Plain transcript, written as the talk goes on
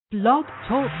Blog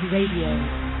Talk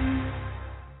Radio.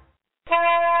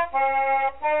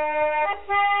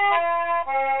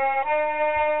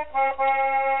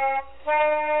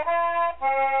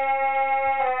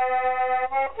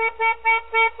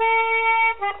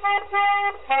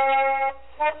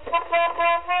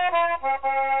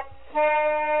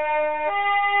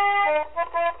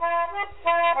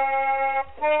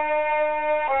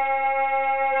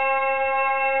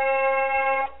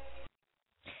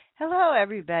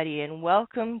 Everybody, and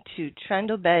welcome to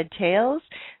Trundlebed Tales.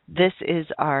 This is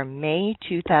our May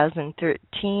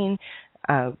 2013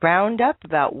 roundup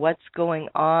about what's going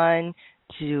on,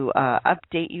 to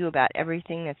update you about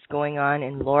everything that's going on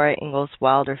in Laura Ingalls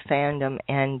Wilder fandom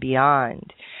and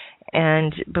beyond.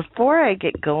 And before I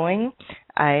get going,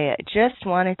 I just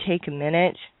want to take a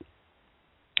minute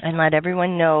and let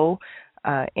everyone know,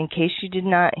 in case you did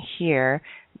not hear,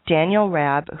 Daniel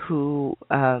Rabb, who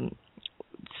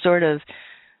sort of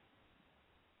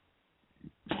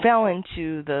fell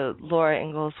into the Laura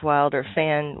Ingalls Wilder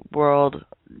fan world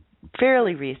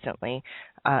fairly recently.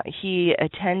 He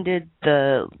attended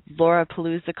the Laura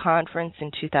Palooza conference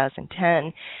in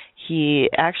 2010. He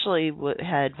actually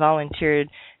had volunteered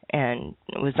and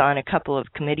was on a couple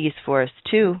of committees for us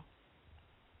too.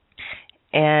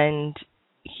 And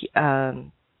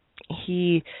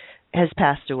he has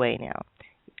passed away now.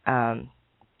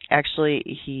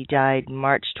 Actually, he died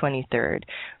March 23rd.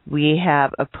 We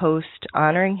have a post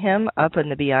honoring him up on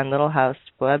the Beyond Little House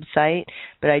website,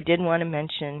 but I did want to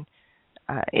mention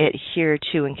it here,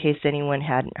 too, in case anyone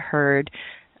hadn't heard.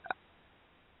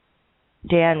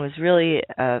 Dan was really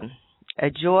a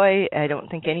joy. I don't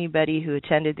think anybody who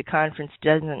attended the conference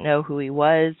doesn't know who he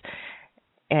was,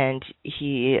 and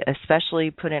he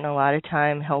especially put in a lot of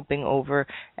time helping over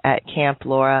at Camp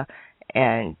Laura,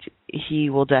 and he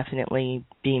will definitely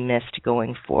be missed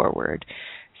going forward.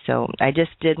 So I just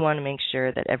did want to make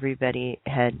sure that everybody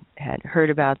had heard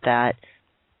about that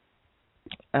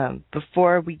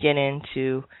before we get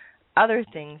into other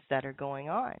things that are going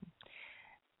on.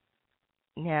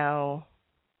 Now,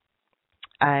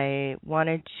 I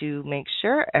wanted to make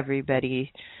sure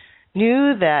everybody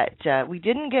knew that we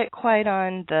didn't get quite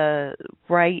on the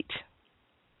right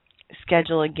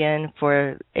schedule again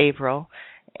for April.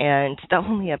 And the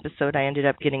only episode I ended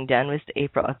up getting done was the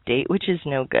April update, which is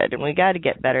no good. And we got to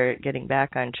get better at getting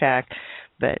back on track.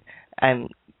 But I'm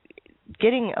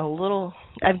getting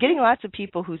lots of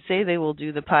people who say they will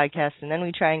do the podcast, and then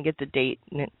we try and get the date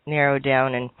narrowed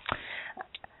down. And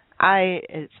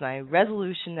it's my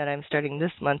resolution that I'm starting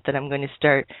this month that I'm going to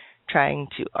start trying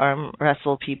to arm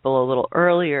wrestle people a little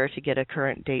earlier to get a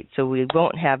current date, so we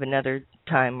won't have another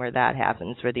time where that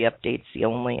happens, where the update's the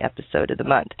only episode of the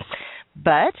month.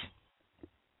 But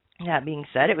that being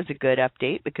said, it was a good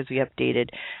update because we updated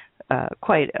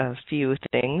quite a few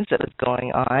things that was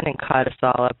going on and caught us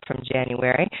all up from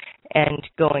January. And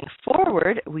going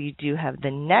forward, we do have the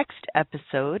next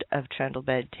episode of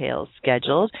Trundlebed Tales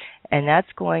scheduled, and that's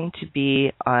going to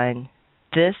be on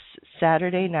this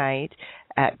Saturday night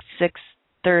at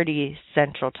 6:30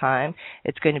 Central Time.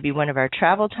 It's going to be one of our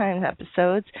travel time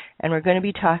episodes, and we're going to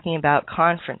be talking about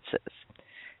conferences.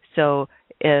 So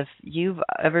if you've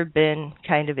ever been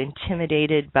kind of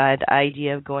intimidated by the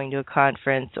idea of going to a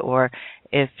conference, or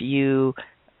if you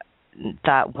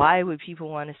thought, why would people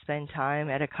want to spend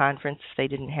time at a conference if they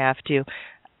didn't have to,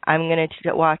 I'm going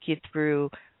to walk you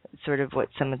through sort of what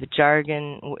some of the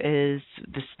jargon is,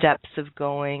 the steps of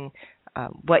going,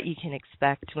 what you can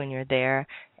expect when you're there,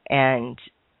 and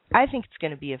I think it's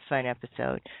going to be a fun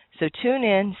episode. So tune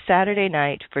in Saturday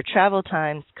night for Travel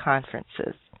Times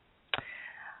Conferences.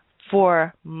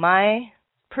 For my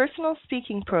personal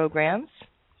speaking programs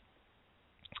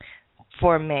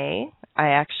for May, I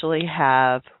actually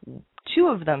have two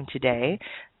of them today.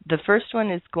 The first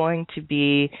one is going to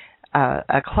be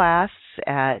a class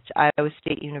at Iowa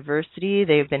State University.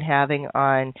 They've been having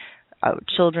on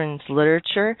children's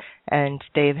literature, and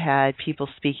they've had people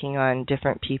speaking on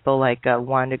different people like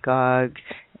Wanda Gogg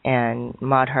and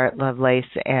Maud Hart Lovelace,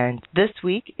 and this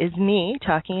week is me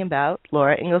talking about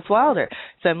Laura Ingalls Wilder.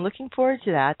 So I'm looking forward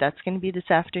to that. That's going to be this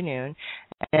afternoon.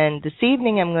 And this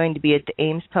evening I'm going to be at the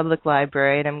Ames Public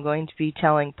Library, and I'm going to be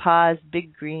telling Pa's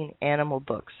Big Green Animal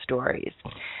Book stories.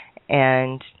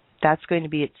 And that's going to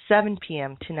be at 7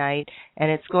 p.m. tonight, and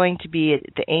it's going to be at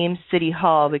the Ames City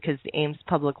Hall because the Ames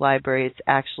Public Library is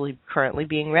actually currently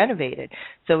being renovated.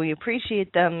 So we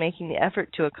appreciate them making the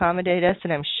effort to accommodate us,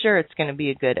 and I'm sure it's going to be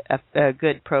a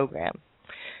good program.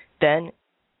 Then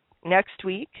next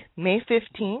week, May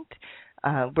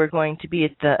 15th, we're going to be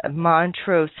at the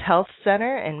Montrose Health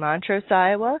Center in Montrose,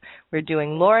 Iowa. We're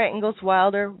doing Laura Ingalls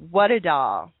Wilder, What a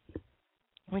Doll.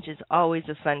 which is always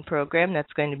a fun program.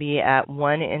 That's going to be at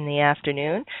 1 in the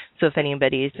afternoon. So if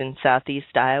anybody is in southeast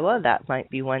Iowa, that might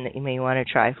be one that you may want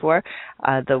to try for.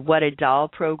 The What a Doll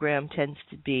program tends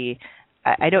to be,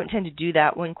 I don't tend to do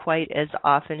that one quite as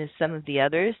often as some of the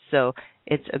others, so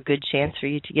it's a good chance for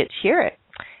you to get to hear it.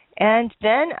 And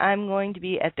then I'm going to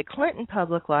be at the Clinton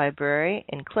Public Library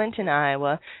in Clinton,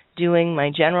 Iowa, doing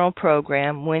my general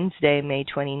program Wednesday, May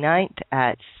 29th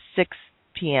at 6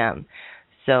 p.m.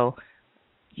 So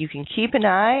you can keep an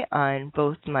eye on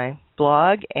both my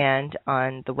blog and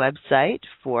on the website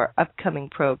for upcoming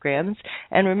programs.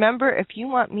 And remember, if you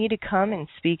want me to come and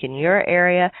speak in your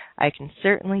area, I can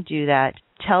certainly do that.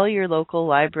 Tell your local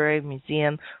library,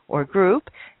 museum, or group,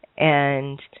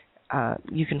 and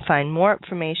you can find more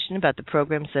information about the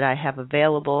programs that I have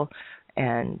available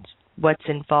and what's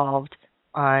involved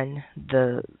on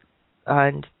the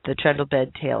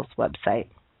Trundlebed Tales website.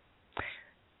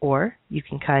 Or you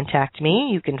can contact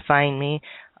me. You can find me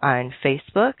on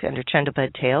Facebook under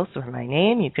Trundlebed Tales or my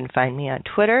name. You can find me on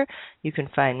Twitter. You can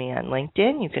find me on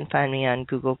LinkedIn. You can find me on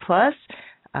Google+.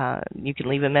 You can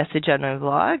leave a message on my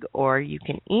blog, or you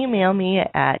can email me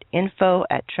at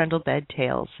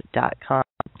info@trundlebedtales.com.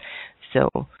 So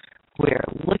we're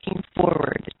looking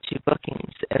forward to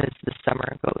bookings as the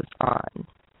summer goes on.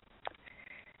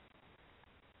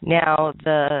 Now,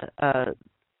 the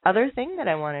other thing that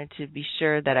I wanted to be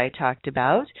sure that I talked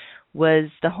about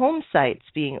was the home sites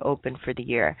being open for the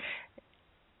year.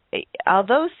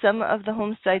 Although some of the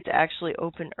home sites actually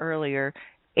open earlier,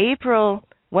 April,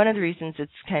 one of the reasons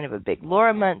it's kind of a big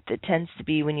Laura month, it tends to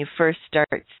be when you first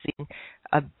start seeing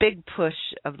a big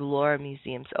push of the Laura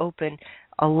museums open.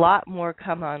 A lot more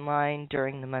come online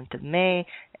during the month of May,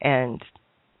 and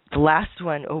the last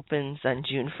one opens on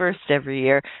June 1st every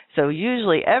year. So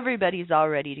usually everybody's all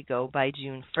ready to go by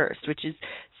June 1st, which is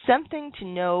something to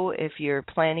know if you're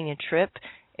planning a trip.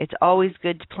 It's always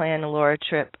good to plan a Laura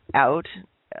trip out.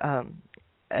 A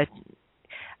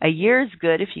year's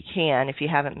good if you can, if you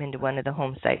haven't been to one of the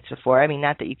home sites before. I mean,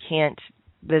 not that you can't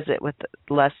visit with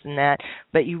less than that,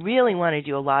 but you really want to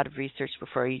do a lot of research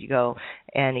before you go,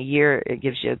 and a year, it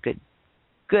gives you a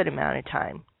good amount of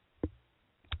time.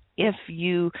 If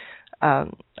you are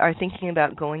thinking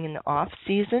about going in the off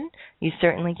season, you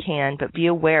certainly can, but be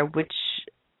aware which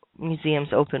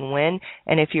museums open when,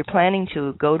 and if you're planning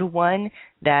to go to one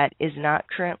that is not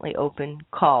currently open,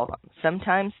 call them.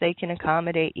 Sometimes they can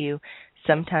accommodate you,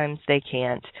 sometimes they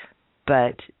can't,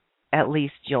 but at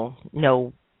least you'll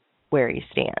know where you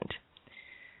stand.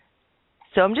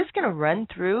 So I'm just going to run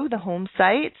through the home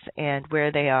sites and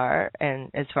where they are,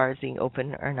 and as far as being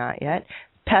open or not yet.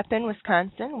 Pepin,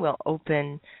 Wisconsin will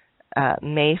open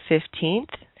May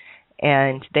 15th,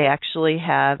 and they actually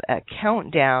have a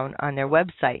countdown on their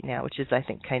website now, which is, I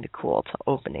think, kind of cool to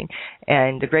opening.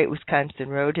 And the Great Wisconsin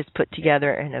Road has put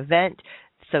together an event,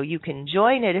 so you can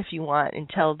join it if you want and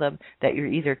tell them that you're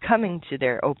either coming to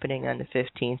their opening on the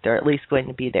 15th or at least going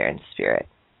to be there in spirit.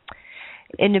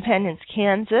 Independence,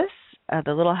 Kansas,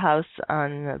 the Little House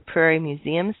on the Prairie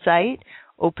Museum site,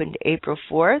 opened April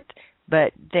 4th,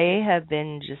 but they have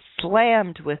been just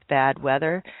slammed with bad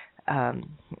weather.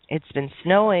 It's been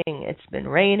snowing, it's been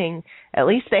raining. At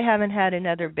least they haven't had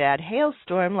another bad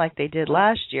hailstorm like they did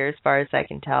last year, as far as I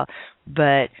can tell,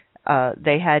 but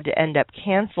they had to end up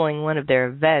canceling one of their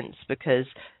events because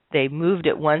they moved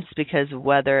it once because of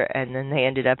weather, and then they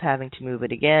ended up having to move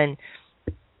it again.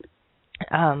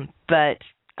 But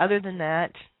other than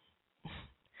that,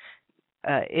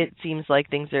 it seems like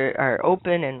things are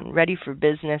open and ready for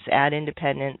business at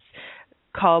Independence.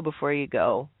 Call before you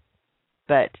go,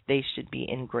 but they should be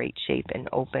in great shape and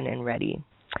open and ready.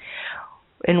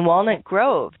 In Walnut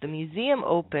Grove, the museum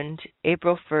opened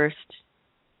April 1st,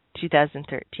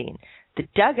 2013. The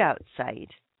dugout site,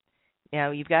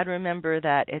 now you've got to remember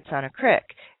that it's on a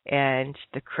creek, and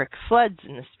the creek floods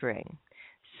in the spring.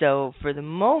 So for the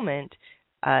moment,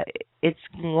 it's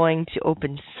going to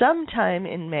open sometime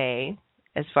in May,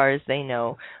 as far as they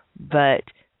know, but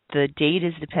the date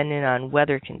is dependent on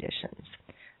weather conditions.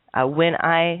 When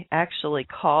I actually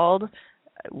called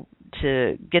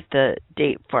to get the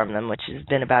date from them, which has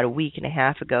been about a week and a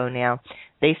half ago now,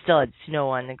 they still had snow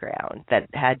on the ground that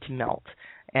had to melt,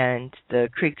 and the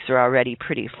creeks are already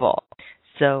pretty full.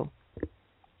 So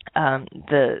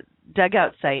the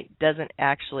dugout site doesn't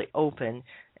actually open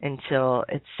until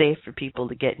it's safe for people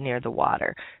to get near the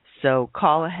water. So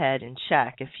call ahead and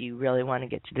check if you really want to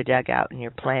get to the dugout and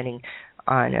you're planning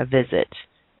on a visit.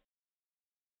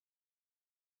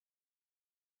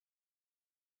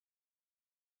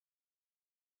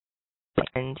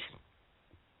 And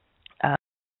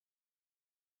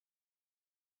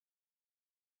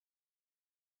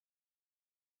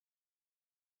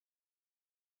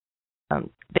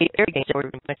they're getting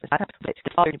ordered but the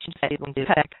fall they're going to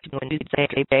cut back to do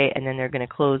the day, and then they're going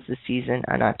to close the season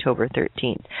on October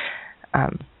 13th.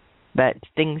 But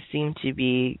things seem to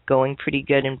be going pretty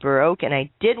good in Burr Oak, and I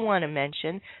did want to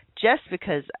mention, just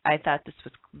because I thought this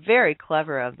was very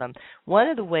clever of them, one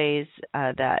of the ways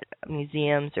that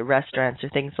museums or restaurants or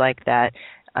things like that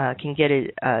can get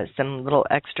some little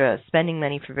extra spending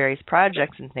money for various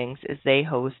projects and things is they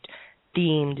host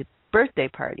themed birthday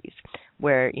parties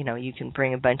where, you can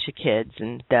bring a bunch of kids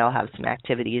and they'll have some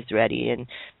activities ready and,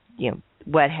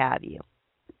 what have you.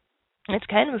 It's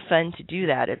kind of fun to do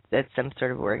that at some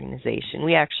sort of organization.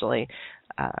 We actually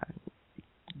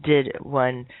did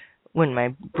one when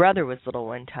my brother was little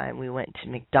one time. We went to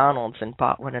McDonald's and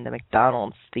bought one of the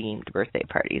McDonald's themed birthday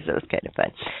parties. It was kind of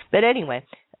fun. But anyway,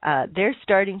 they're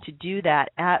starting to do that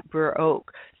at Burr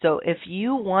Oak. So if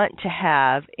you want to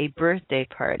have a birthday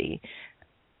party,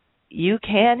 you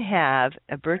can have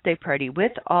a birthday party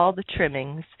with all the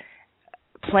trimmings,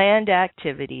 planned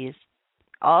activities,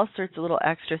 all sorts of little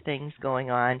extra things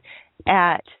going on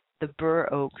at the Burr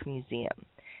Oak Museum.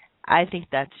 I think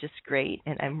that's just great,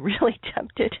 and I'm really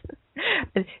tempted.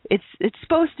 It's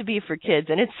supposed to be for kids,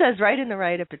 and it says right in the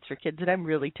write-up it's for kids, and I'm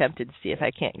really tempted to see if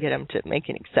I can't get them to make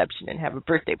an exception and have a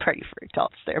birthday party for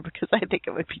adults there, because I think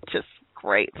it would be just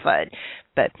great fun.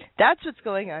 But that's what's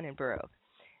going on in Burr Oak.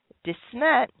 De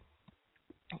Smet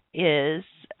is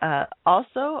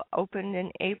also opened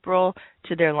in April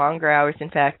to their longer hours. In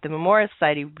fact, the Memorial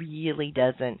Society really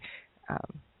doesn't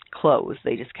close.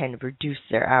 They just kind of reduce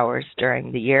their hours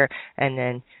during the year. And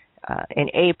then in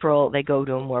April, they go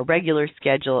to a more regular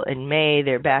schedule. In May,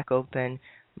 they're back open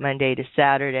Monday to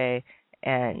Saturday.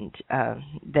 And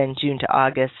then June to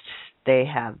August, they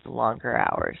have the longer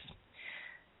hours.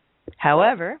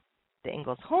 However, the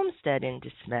Ingalls Homestead in De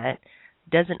Smet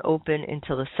doesn't open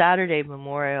until the Saturday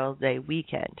Memorial Day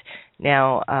weekend.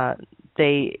 Now,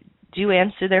 they do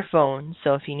answer their phone,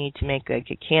 so if you need to make like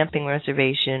a camping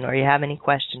reservation or you have any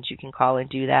questions, you can call and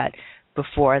do that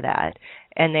before that.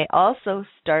 And they also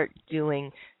start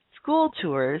doing school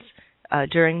tours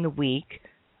during the week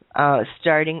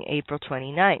starting April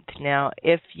 29th. Now,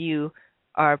 if you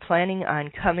are planning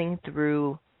on coming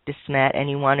through De Smet and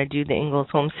you want to do the Ingalls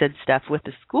Homestead stuff with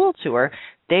the school tour,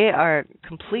 they are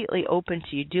completely open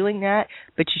to you doing that,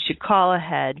 but you should call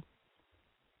ahead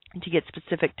to get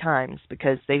specific times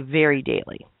because they vary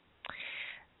daily.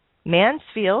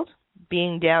 Mansfield,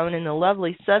 being down in the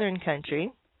lovely southern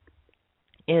country,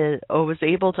 was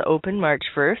able to open March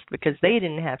 1st because they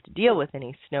didn't have to deal with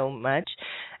any snow much,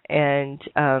 and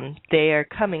they are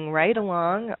coming right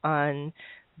along on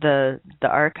the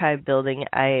archive building.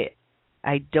 I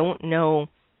don't know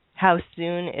how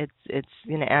soon it's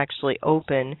going to actually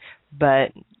open,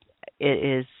 but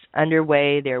it is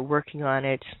underway. They're working on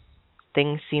it.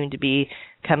 Things seem to be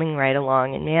coming right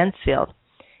along in Mansfield.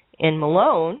 In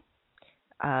Malone,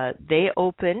 they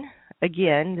open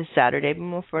again the Saturday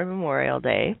before Memorial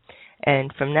Day,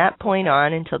 and from that point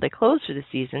on until they close for the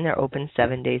season, they're open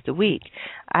 7 days a week.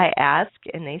 I asked,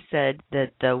 and they said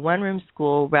that the one-room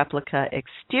school replica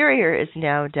exterior is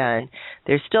now done.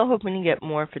 They're still hoping to get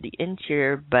more for the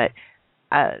interior, but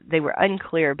they were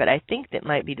unclear, but I think that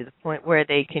might be to the point where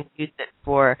they can use it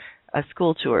for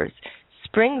school tours.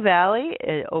 Spring Valley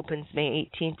opens May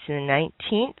 18th to the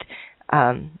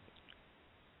 19th.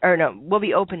 Will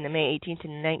be open the May 18th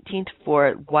and 19th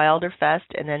for Wilder Fest,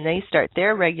 and then they start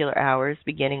their regular hours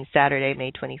beginning Saturday,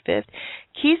 May 25th.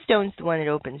 Keystone's the one that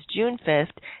opens June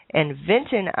 5th, and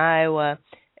Vinton, Iowa,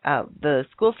 the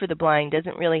School for the Blind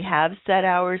doesn't really have set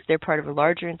hours. They're part of a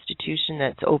larger institution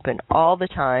that's open all the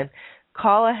time.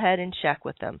 Call ahead and check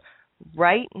with them.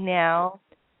 Right now,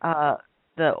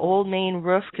 the old main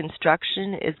roof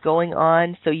construction is going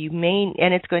on,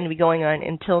 and it's going to be going on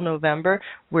until November.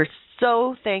 We're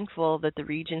so thankful that the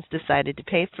Regents decided to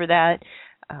pay for that.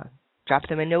 Drop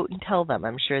them a note and tell them.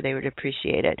 I'm sure they would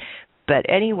appreciate it. But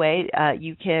anyway,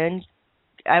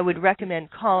 I would recommend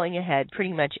calling ahead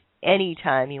pretty much any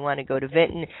time you want to go to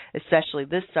Vinton, especially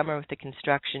this summer with the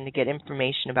construction, to get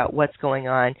information about what's going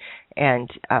on.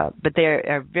 But they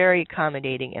are very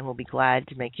accommodating and will be glad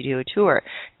to make you do a tour.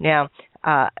 Now,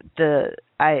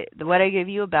 what I gave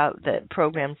you about the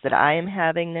programs that I am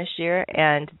having this year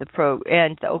and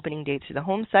the opening dates for the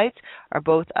home sites are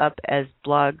both up as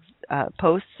blog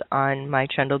posts on my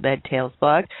Trundle Bed Tales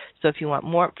blog. So if you want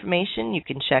more information, you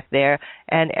can check there.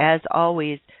 And as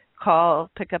always,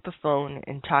 pick up a phone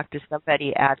and talk to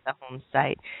somebody at the home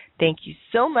site. Thank you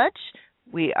so much.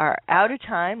 We are out of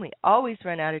time. We always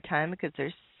run out of time because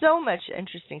there's so much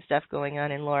interesting stuff going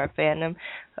on in Laura fandom.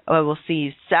 We'll see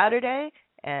you Saturday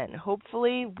And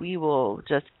hopefully we will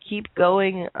just keep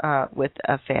going with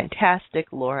a fantastic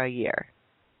Laura year.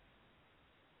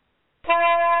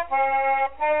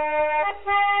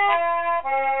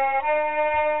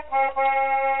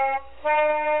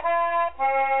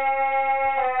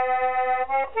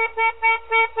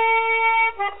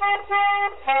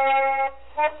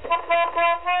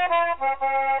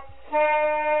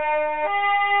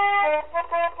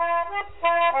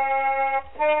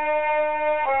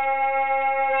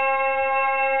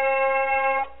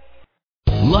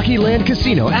 Lucky Land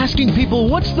Casino, asking people,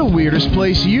 what's the weirdest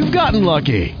place you've gotten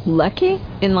lucky? Lucky?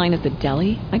 In line at the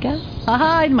deli, I guess?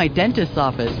 Aha, in my dentist's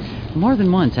office. More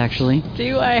than once, actually.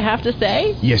 Do I have to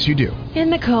say? Yes, you do. In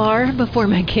the car before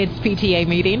my kids' PTA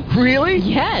meeting. Really?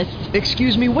 Yes.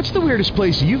 Excuse me, what's the weirdest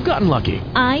place you've gotten lucky?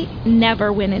 I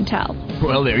never win and tell.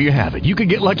 Well, there you have it. You can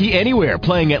get lucky anywhere,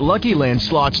 playing at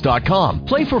LuckyLandSlots.com.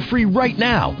 Play for free right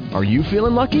now. Are you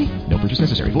feeling lucky? No purchase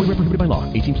necessary. Void where prohibited by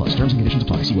law. 18+. Terms and conditions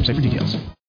apply. See website for details.